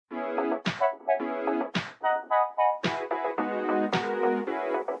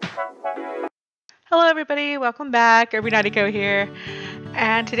Hello everybody, welcome back. Urbinariko here.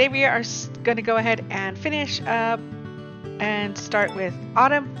 And today we are going to go ahead and finish up and start with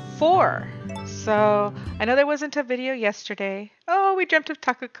Autumn 4. So, I know there wasn't a video yesterday. Oh, we dreamt of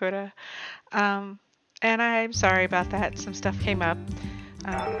Takakura. And I'm sorry about that. Some stuff came up.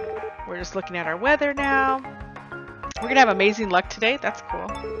 We're just looking at our weather now. We're going to have amazing luck today. That's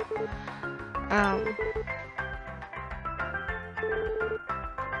cool.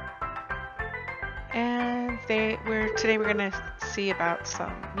 And today we're gonna see about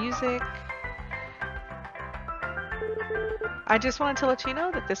some music. I just wanted to let you know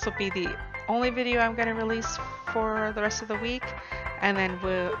that this will be the only video I'm gonna release for the rest of the week, and then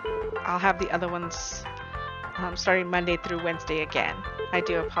I'll have the other ones starting Monday through Wednesday again. I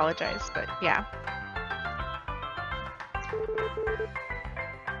do apologize, but yeah.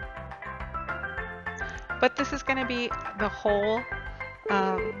 But this is gonna be the whole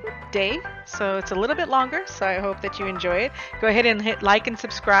day, so it's a little bit longer, so I hope that you enjoy it. Go ahead and hit like and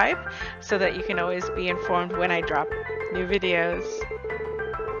subscribe so that you can always be informed when I drop new videos.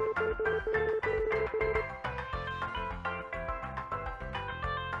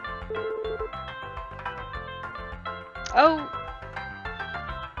 Oh,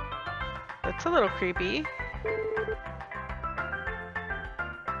 that's a little creepy.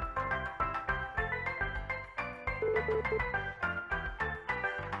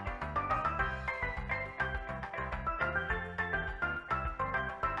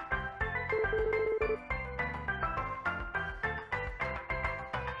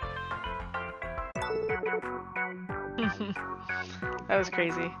 That was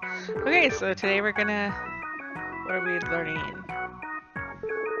crazy. Okay, so today what are we learning?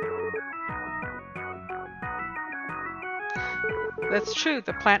 That's true,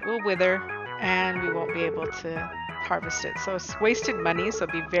 the plant will wither and we won't be able to harvest it. So it's wasted money, so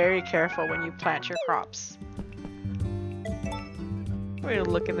be very careful when you plant your crops. We'll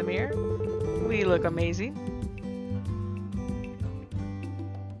look in the mirror. We look amazing.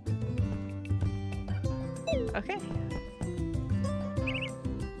 Okay.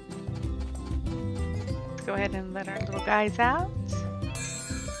 Let's go ahead and let our little guys out.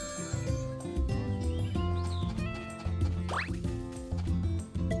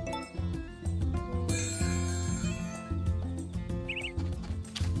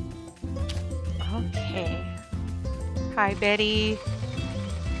 Okay. Hi, Betty.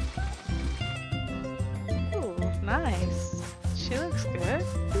 Ooh, nice. She looks good.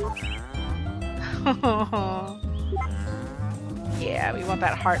 Yeah, we want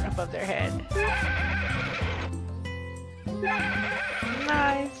that heart above their head.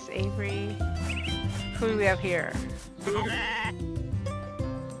 Nice, Avery. Who do we have here? Oh,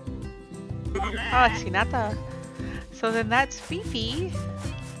 it's Hinata. So then that's Fifi.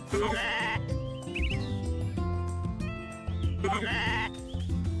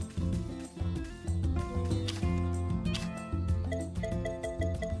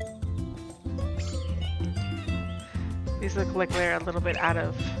 These look like they're a little bit out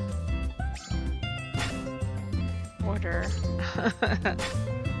of order.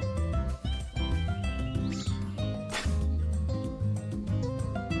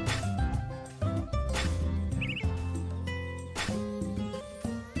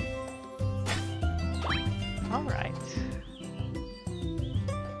 All right.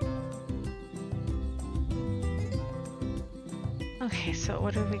 Okay, so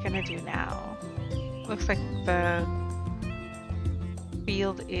what are we gonna do now? Looks like the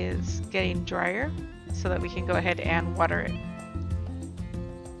field is getting drier so that we can go ahead and water it.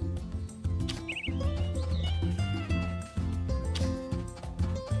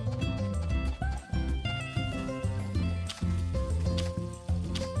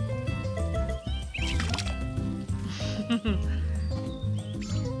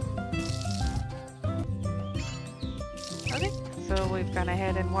 Okay, so we've gone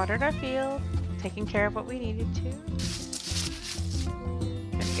ahead and watered our field, taking care of what we needed to.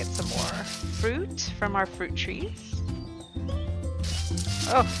 Gonna get some more fruit from our fruit trees.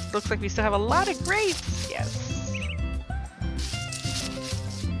 Oh, looks like we still have a lot of grapes. Yes.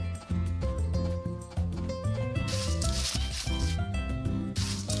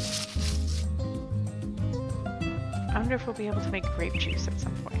 I wonder if we'll be able to make grape juice at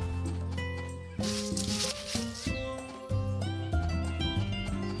some point.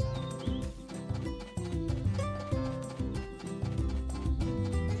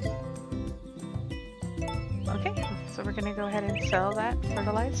 Okay, so we're gonna go ahead and sell that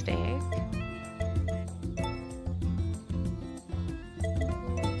fertilized egg.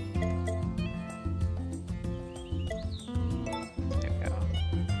 There we go.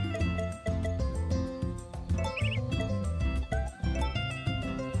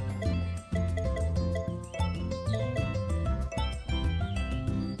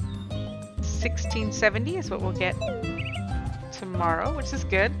 1670 is what we'll get tomorrow, which is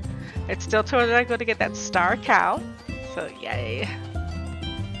good. It's still Urbinariko to get that star cow, so yay.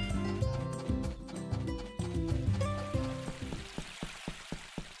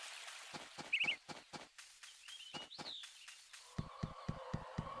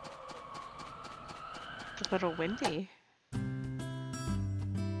 It's a little windy.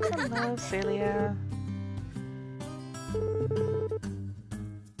 Hello, Celia.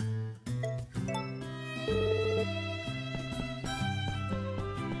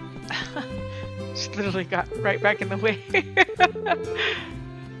 She literally got right back in the way.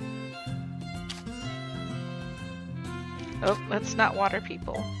 Oh, let's not water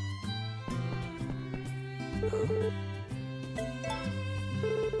people.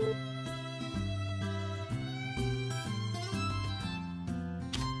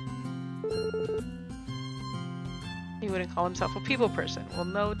 He wouldn't call himself a people person. Well,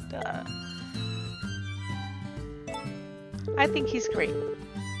 no duh. I think he's great.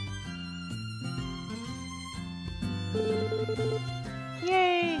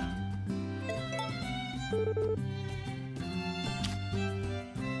 Yay!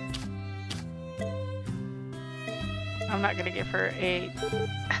 I'm not gonna give her a...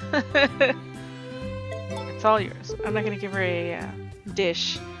 It's all yours. I'm not gonna give her a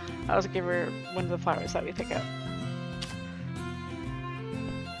dish. I'll just give her one of the flowers that we pick up.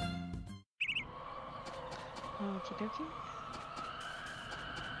 Okie dokie.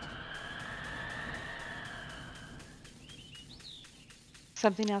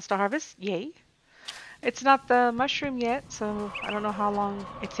 Something else to harvest? Yay. It's not the mushroom yet, so I don't know how long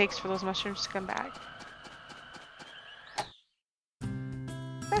it takes for those mushrooms to come back.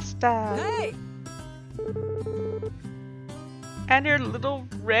 Vesta! Hey! And her little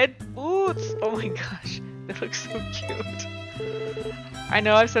red boots! Oh my gosh, they look so cute. I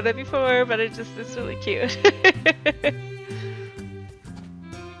know I've said that before, but it's really cute.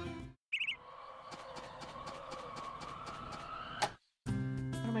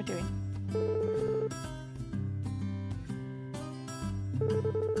 What am I doing?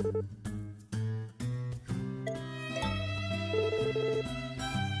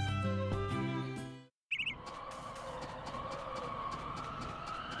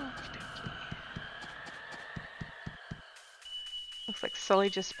 Looks like Sully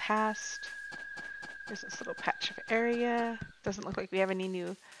just passed. There's this little patch of area. Doesn't look like we have any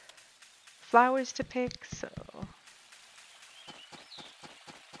new flowers to pick, so...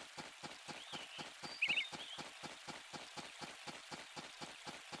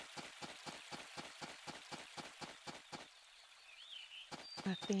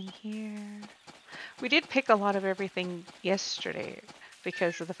 Nothing here. We did pick a lot of everything yesterday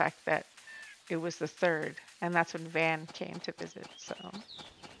because of the fact that it was the 3rd, and that's when Van came to visit, so...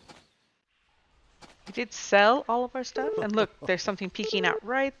 We did sell all of our stuff, and look, there's something peeking out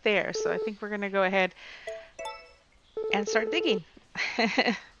right there, so I think we're gonna go ahead and start digging. Well,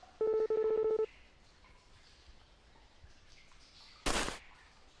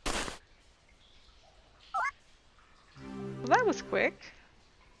 that was quick.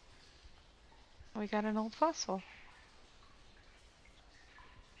 We got an old fossil.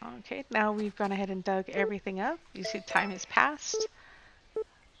 Okay, now we've gone ahead and dug everything up. You see time has passed.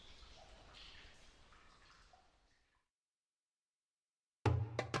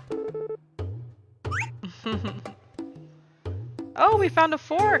 Oh, we found a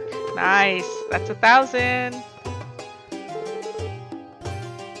fork! Nice! That's 1,000!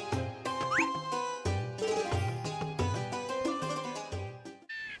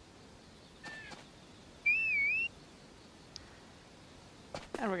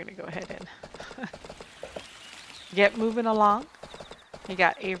 And we're gonna go ahead and get moving along. We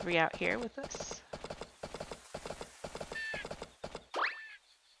got Avery out here with us.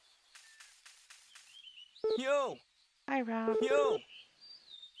 Yo! Hi, Rob. Yo!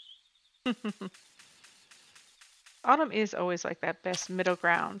 Autumn is always like that best middle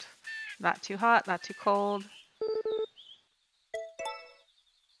ground. Not too hot, not too cold.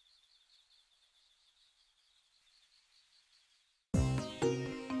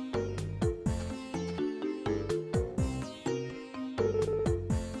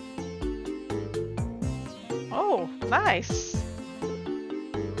 Oh, nice.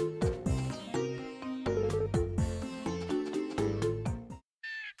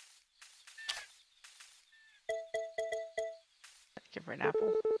 Give her an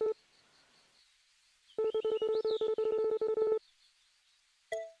apple.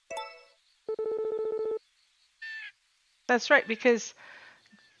 That's right, because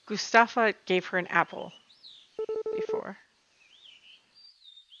Gustafa gave her an apple before.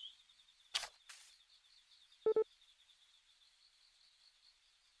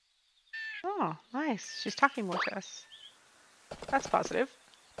 Oh, nice. She's talking more to us. That's positive.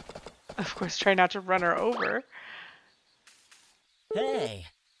 Of course, try not to run her over. Hey.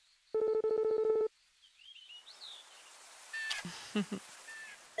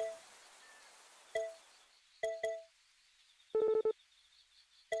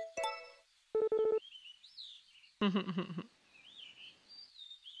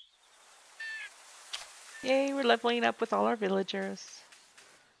 Yay, we're leveling up with all our villagers.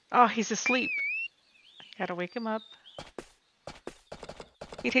 Oh, he's asleep. Gotta wake him up.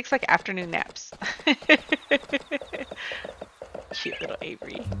 He takes like afternoon naps. Cute little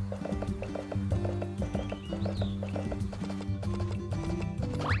Avery.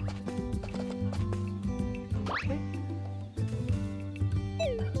 Okay.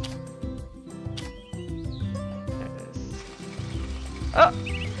 There it is. Oh!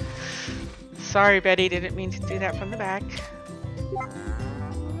 Sorry, Betty, didn't mean to do that from the back.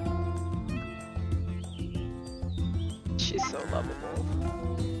 She's so lovable.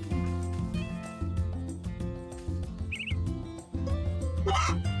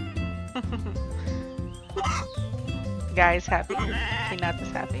 Guy's happy.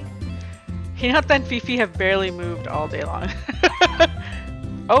 Hinata's happy. Hinata and Fifi have barely moved all day long.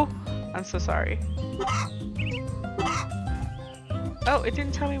 Oh, I'm so sorry. Oh, it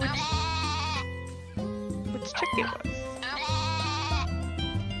didn't tell me which chick it was.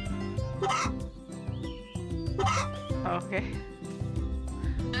 Okay.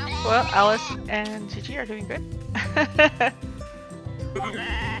 Well, Alice and Gigi are doing good.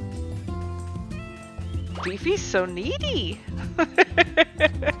 Fifi's so needy!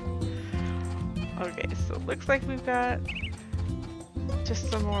 Okay, so it looks like we've got just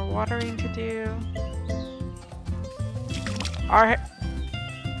some more watering to do. Our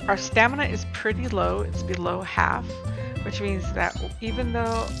stamina is pretty low, it's below half, which means that even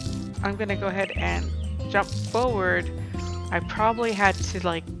though I'm gonna go ahead and jump forward, I probably had to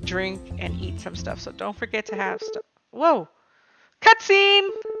like drink and eat some stuff, so don't forget to have stuff. Whoa! Cutscene!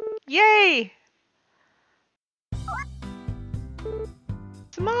 Yay!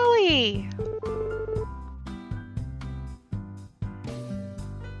 Molly!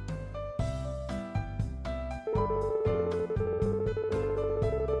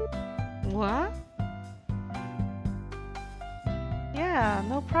 What? Yeah,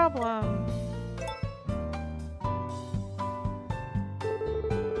 no problem.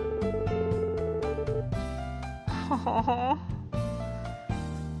 Oh,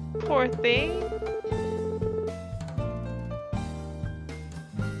 poor thing.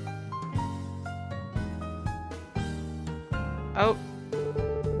 Oh.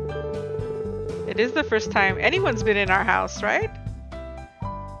 It is the first time anyone's been in our house, right?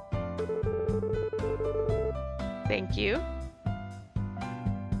 Thank you.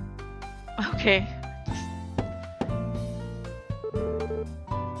 Okay.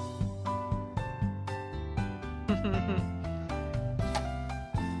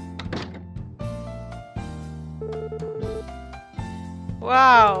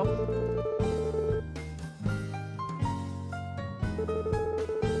 Wow.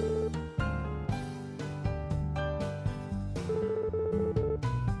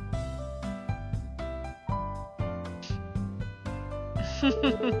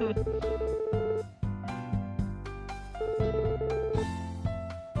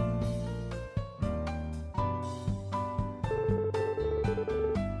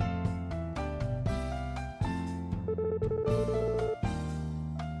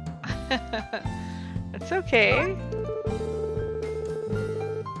 It's okay.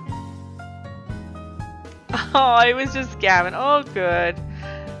 Oh, it was just Gavin. Oh, good.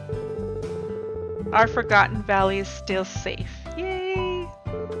 Our Forgotten Valley is still safe. Yay!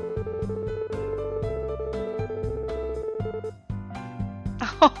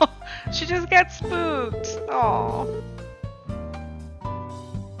 Oh, she just got spooked. Oh.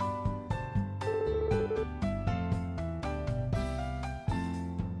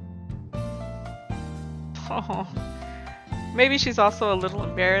 Oh. Maybe she's also a little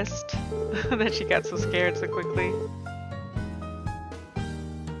embarrassed that she got so scared so quickly.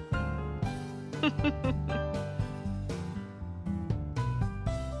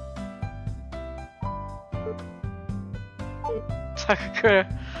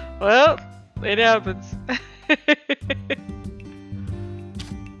 Sakura. Well, it happens.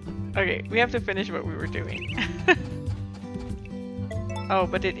 Okay, we have to finish what we were doing. Oh,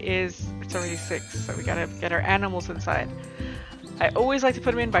 but it's already 6, so we gotta get our animals inside. I always like to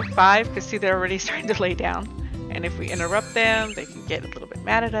put them in by 5 because see, they're already starting to lay down. And if we interrupt them, they can get a little bit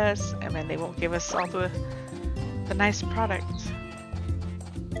mad at us, and then they won't give us all the nice products.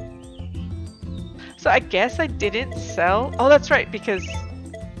 So I guess I didn't sell. Oh, that's right, because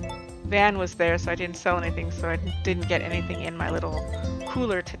Van was there, so I didn't sell anything, so I didn't get anything in my little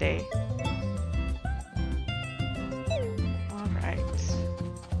cooler today. Alright.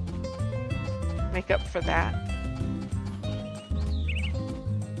 Make up for that.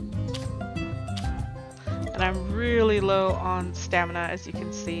 And I'm really low on stamina, as you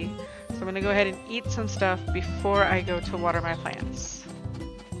can see. So I'm going to go ahead and eat some stuff before I go to water my plants.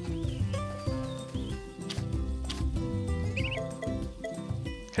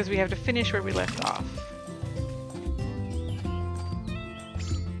 Because we have to finish where we left off.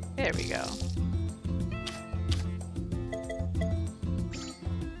 There we go.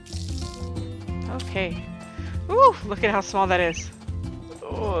 Okay. Ooh, look at how small that is.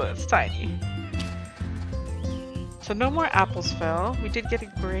 Oh, that's tiny. So no more apples fell. We did get a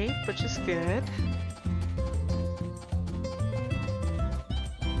grape, which is good.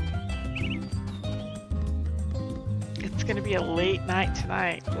 It's gonna be a late night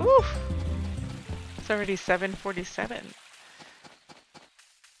tonight. Ooh! It's already 7:47.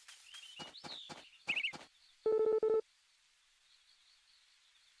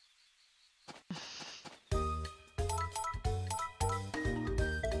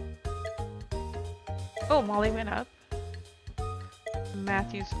 Oh, Molly went up.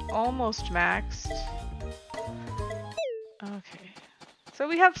 Matthew's almost maxed. Okay. So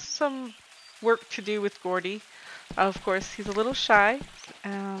we have some work to do with Gordy. Of course, he's a little shy.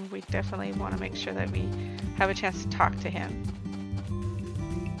 We definitely want to make sure that we have a chance to talk to him.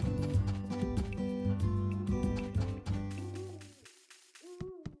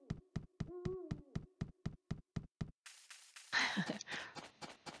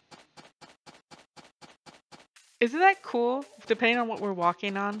 Isn't that cool? Depending on what we're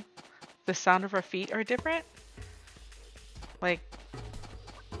walking on, the sound of our feet are different. Like,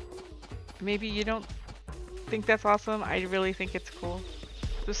 maybe you don't think that's awesome. I really think it's cool.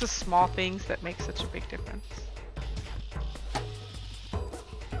 This is small things that make such a big difference.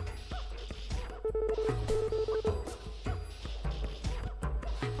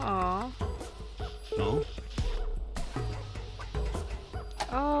 Aww. No?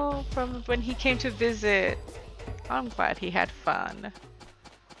 Oh, from when he came to visit. I'm glad he had fun.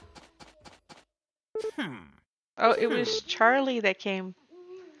 Oh, it was Charlie that came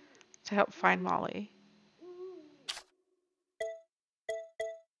to help find Molly.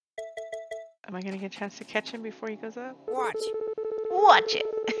 Am I gonna get a chance to catch him before he goes up? Watch. Watch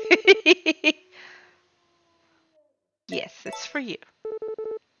it! Yes, it's for you.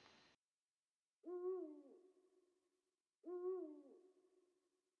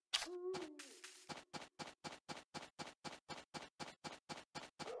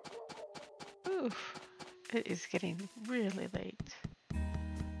 Oof, it is getting really late.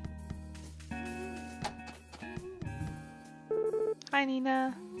 Hi,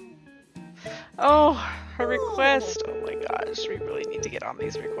 Nina. Oh, her request. Oh my gosh, we really need to get on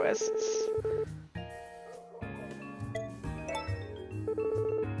these requests.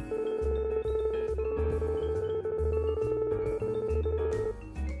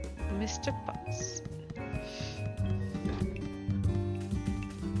 Mr. Butts.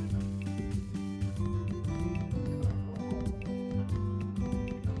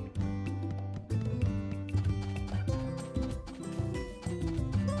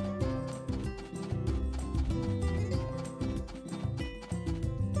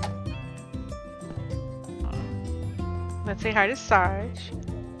 Let's say hi to Sarge.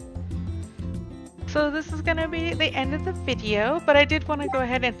 So this is gonna be the end of the video, but I did want to go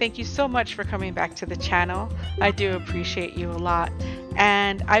ahead and thank you so much for coming back to the channel. I do appreciate you a lot,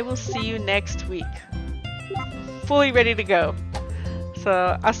 and I will see you next week. Fully ready to go.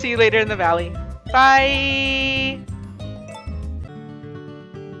 So I'll see you later in the valley. Bye!